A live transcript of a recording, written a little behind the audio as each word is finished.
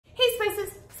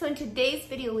in today's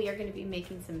video, we are gonna be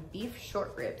making some beef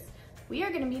short ribs. We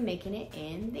are gonna be making it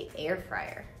in the air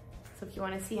fryer. So if you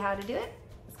wanna see how to do it,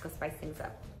 let's go spice things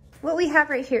up. What we have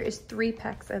right here is 3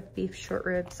 packs of beef short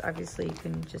ribs. Obviously you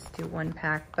can just do 1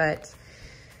 pack, but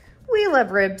we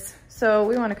love ribs. So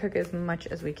we wanna cook as much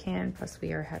as we can. Plus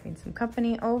we are having some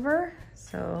company over.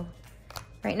 So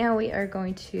right now we are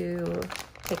going to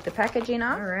take the packaging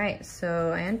off. All right,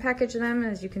 so I unpackaged them.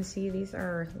 As you can see, these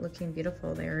are looking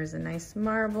beautiful. There is a nice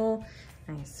marble,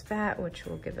 nice fat, which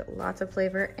will give it lots of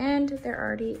flavor, and they're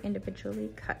already individually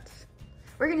cut.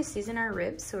 We're gonna season our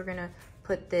ribs, so we're gonna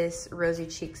put this Rosy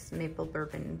Cheeks Maple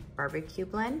Bourbon Barbecue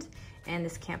Blend and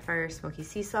this Campfire Smoky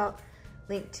Sea Salt.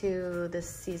 Link to the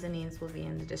seasonings will be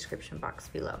in the description box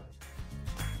below.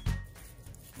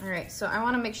 All right, so I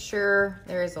wanna make sure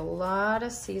there is a lot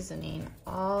of seasoning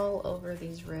all over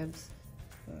these ribs.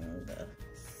 And the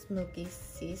smoky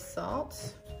sea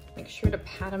salt. Make sure to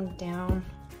pat them down,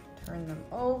 turn them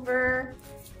over.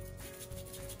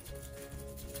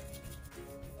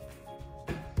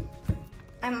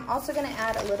 I'm also gonna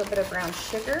add a little bit of brown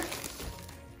sugar.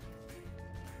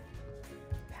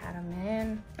 Pat them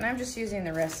in. And I'm just using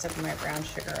the rest of my brown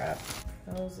sugar up.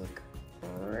 Those look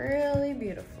really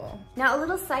beautiful. Now a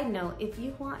little side note, if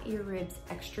you want your ribs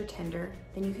extra tender,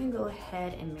 then you can go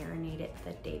ahead and marinate it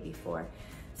the day before.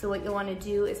 So what you'll want to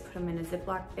do is put them in a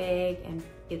Ziploc bag and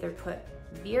either put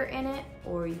beer in it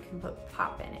or you can put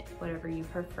pop in it, whatever you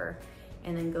prefer.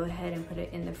 And then go ahead and put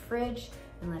it in the fridge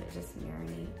and let it just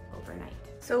marinate overnight.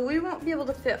 So we won't be able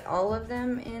to fit all of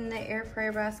them in the air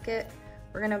fryer basket.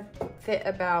 We're gonna fit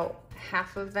about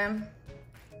half of them,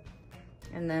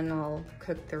 and then I'll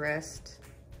cook the rest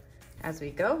as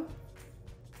we go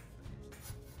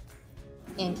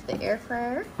into the air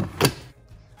fryer.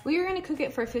 We are gonna cook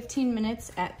it for 15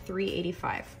 minutes at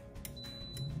 385.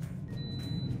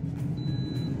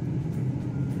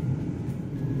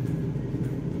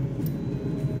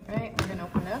 All right, we're gonna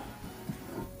open it up.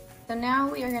 So now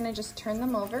we are gonna just turn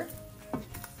them over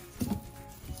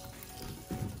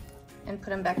and put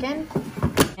them back in.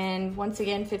 And once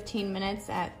again, 15 minutes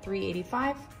at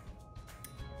 385.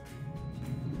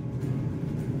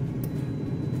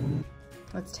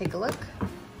 Let's take a look.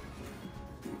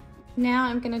 Now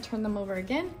I'm gonna turn them over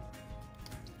again.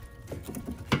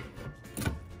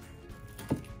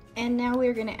 And now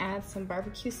we're gonna add some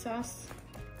barbecue sauce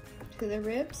to the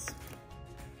ribs.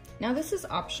 Now this is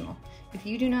optional. If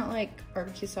you do not like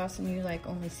barbecue sauce and you like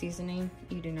only seasoning,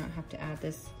 you do not have to add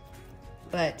this.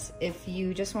 But if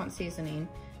you just want seasoning,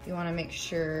 you wanna make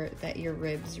sure that your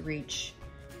ribs reach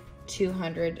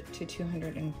 200 to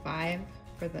 205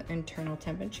 for the internal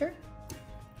temperature.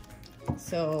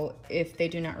 So if they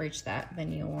do not reach that,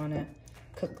 then you'll wanna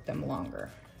cook them longer.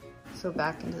 So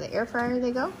back into the air fryer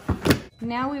they go.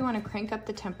 Now we wanna crank up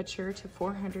the temperature to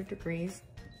 400 degrees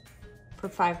for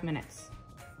 5 minutes.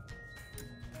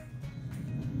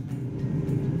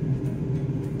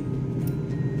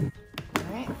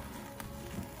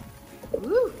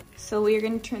 Woo. So we are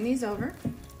going to turn these over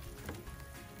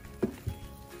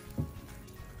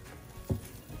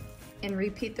and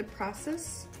repeat the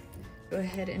process. Go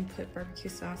ahead and put barbecue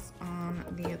sauce on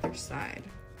the other side.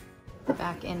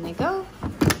 Back in they go.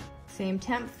 Same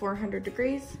temp, 400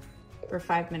 degrees for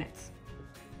 5 minutes.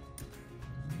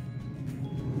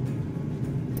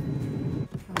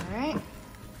 All right.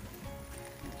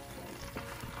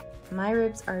 My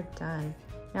ribs are done.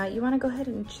 Now you want to go ahead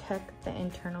and check the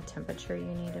internal temperature. You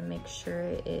need to make sure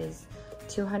it is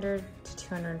 200 to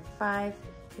 205.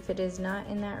 If it is not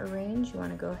in that range, you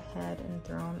want to go ahead and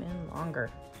throw them in longer.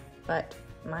 But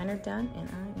mine are done and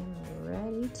I am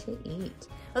ready to eat.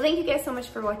 Well, thank you guys so much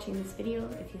for watching this video.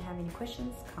 If you have any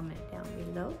questions, comment down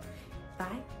below.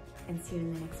 Bye, and see you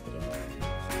in the next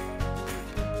video.